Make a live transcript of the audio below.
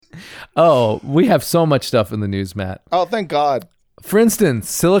Oh, we have so much stuff in the news, Matt. Oh, thank God. For instance,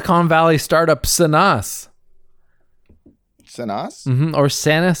 Silicon Valley startup Sanas. Sanas? Or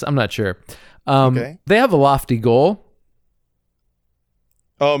Sanas, I'm not sure. Okay. They have a lofty goal.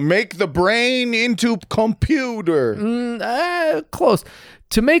 Make the brain into computer. Close.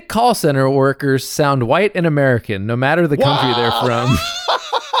 To make call center workers sound white and American, no matter the country they're from.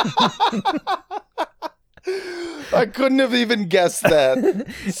 I couldn't have even guessed that.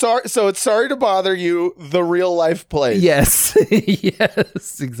 Sorry to bother you, the real life place. Yes.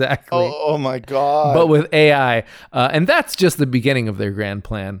 Yes, exactly. Oh my God. But with AI. And that's just the beginning of their grand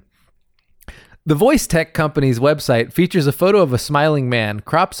plan. The voice tech company's website features a photo of a smiling man,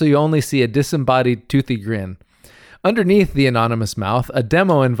 cropped so you only see a disembodied, toothy grin. Underneath the anonymous mouth, a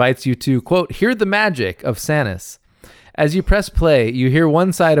demo invites you to, quote, hear the magic of Sanas. As you press play, you hear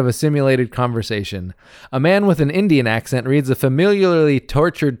one side of a simulated conversation. A man with an Indian accent reads a familiarly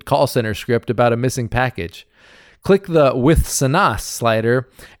tortured call center script about a missing package. Click the With Sanas slider,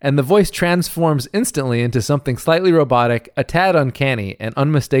 and the voice transforms instantly into something slightly robotic, a tad uncanny, and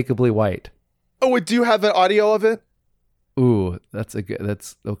unmistakably white. Oh, wait, do you have an audio of it? Ooh, that's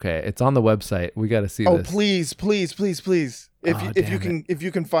okay. It's on the website. We got to see this. Oh, please. If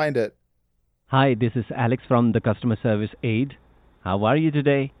you can find it. Hi, this is Alex from the customer service aid. How are you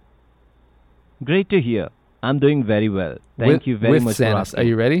today? Great to hear. I'm doing very well. Thank you very much for asking. Are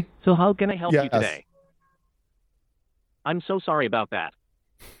you ready? So how can I help you Yes. today? I'm so sorry about that.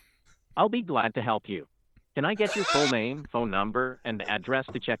 I'll be glad to help you. Can I get your full name, phone number, and address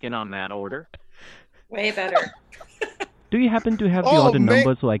to check in on that order? Way better. Do you happen to have the Oh, order ma-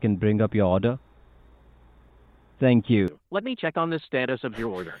 number so I can bring up your order? Thank you. Let me check on the status of your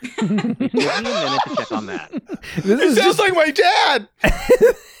order. Please give me a minute to check on that. It sounds like my dad.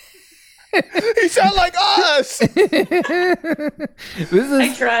 He sounds like us.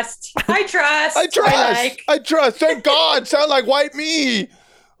 I trust. I trust. Thank God. Sound like white me.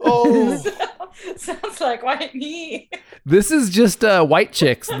 Oh, Sounds like white me. This is just White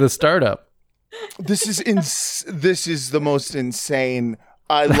Chicks, the startup. this is the most insane.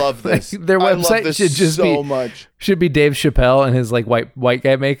 I love this. Their I website love this should just so be much. should be Dave Chappelle and his like white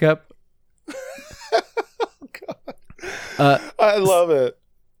guy makeup. I love it.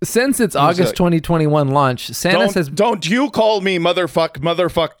 Since its August 2021 launch, Sanas has Don't you call me motherfuck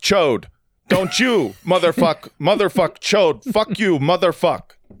chode. Don't you motherfuck chode. Fuck you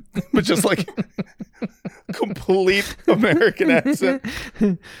motherfuck. But just like complete American accent.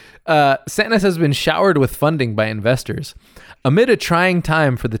 Sanas has been showered with funding by investors. Amid a trying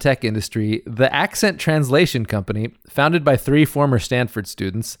time for the tech industry, the Accent Translation Company, founded by 3 former Stanford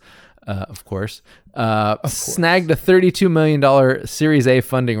students, of course, snagged a $32 million Series A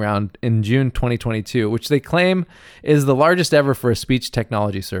funding round in June 2022, which they claim is the largest ever for a speech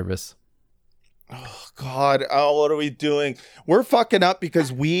technology service. Oh, God. Oh, what are we doing? We're fucking up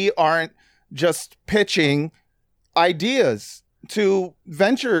because we aren't just pitching ideas to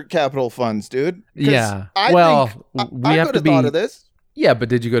venture capital funds, dude. 'Cause Yeah. I Well, think we I have could to have be. thought of this. Yeah, but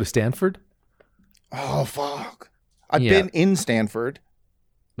did you go to Stanford? Oh, fuck. I've Yeah. been in Stanford.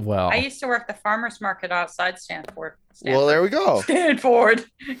 Well, I used to work the farmer's market outside Stanford. Well, there we go. Stanford.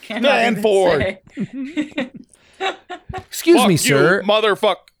 Cannot even Stanford. say. excuse me, Fuck you, sir.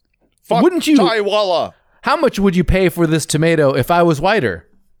 motherfuck. Fuck Wouldn't you- Chaiwalla. How much would you pay for this tomato if I was whiter?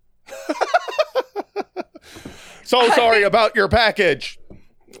 So sorry about your package.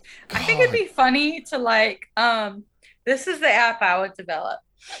 I think it'd be funny to this is the app I would develop.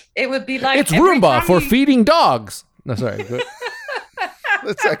 It would be like It's every Roomba time for you- feeding dogs. No, sorry. Go-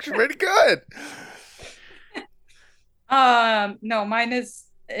 That's actually pretty good. No, mine is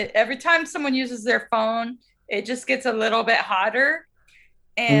every time someone uses their phone, it just gets a little bit hotter.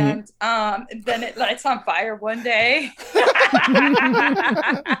 And then it lights on fire one day.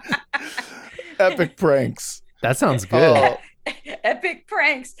 Epic pranks. That sounds good. Oh, Epic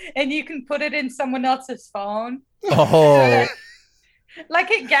pranks. And you can put it in someone else's phone. Oh, Like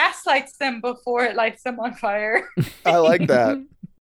it gaslights them before it lights them on fire. I like that.